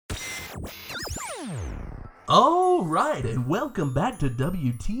All right, and welcome back to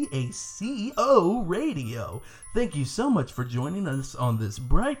WTACO Radio. Thank you so much for joining us on this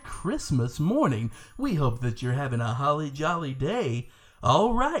bright Christmas morning. We hope that you're having a holly jolly day.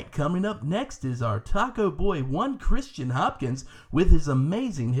 All right, coming up next is our Taco Boy One Christian Hopkins with his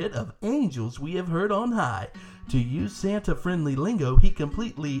amazing hit of Angels We Have Heard on High. To use Santa-friendly lingo, he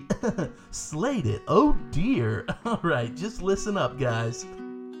completely slayed it. Oh dear. All right, just listen up, guys.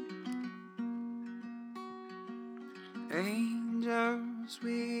 Angels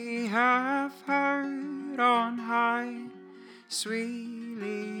we have heard on high,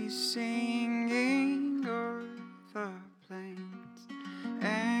 sweetly singing o'er the plains,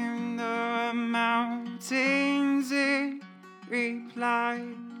 and the mountains it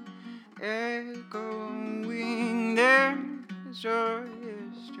replied, echoing their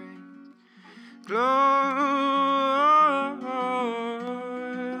joyous strains.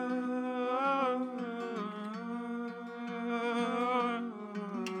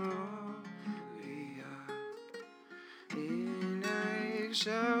 In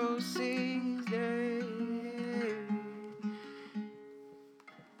Excelsis Dei.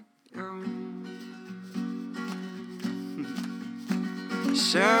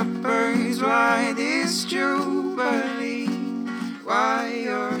 Shepherds, why this jubilee? Why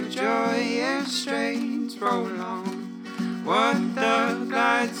your joyous strains prolong? What the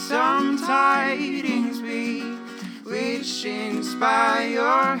gladsome tidings be, which inspire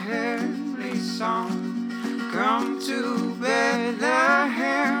your heavenly song? Come to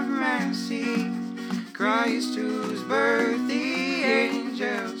Bethlehem and see Christ, whose birth the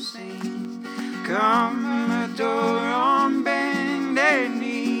angels sing. Come adore on bended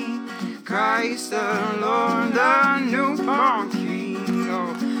knee Christ the Lord, the newborn King.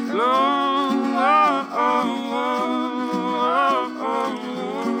 Oh, Lord, oh, oh, oh, oh,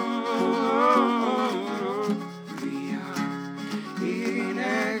 oh, oh. We are in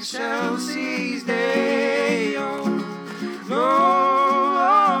Excelsis Deo. Lord,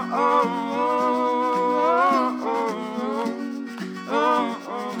 oh, oh, oh, oh, oh,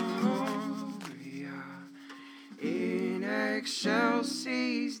 oh. We are in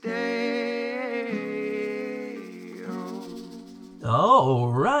Excelsis Deo.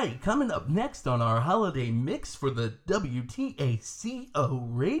 All right, coming up next on our holiday mix for the WTACO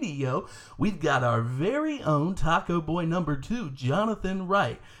Radio, we've got our very own Taco Boy number 2, Jonathan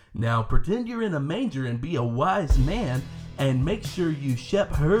Wright. Now, pretend you're in a manger and be a wise man, and make sure you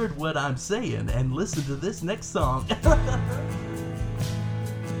heard what I'm saying, and listen to this next song.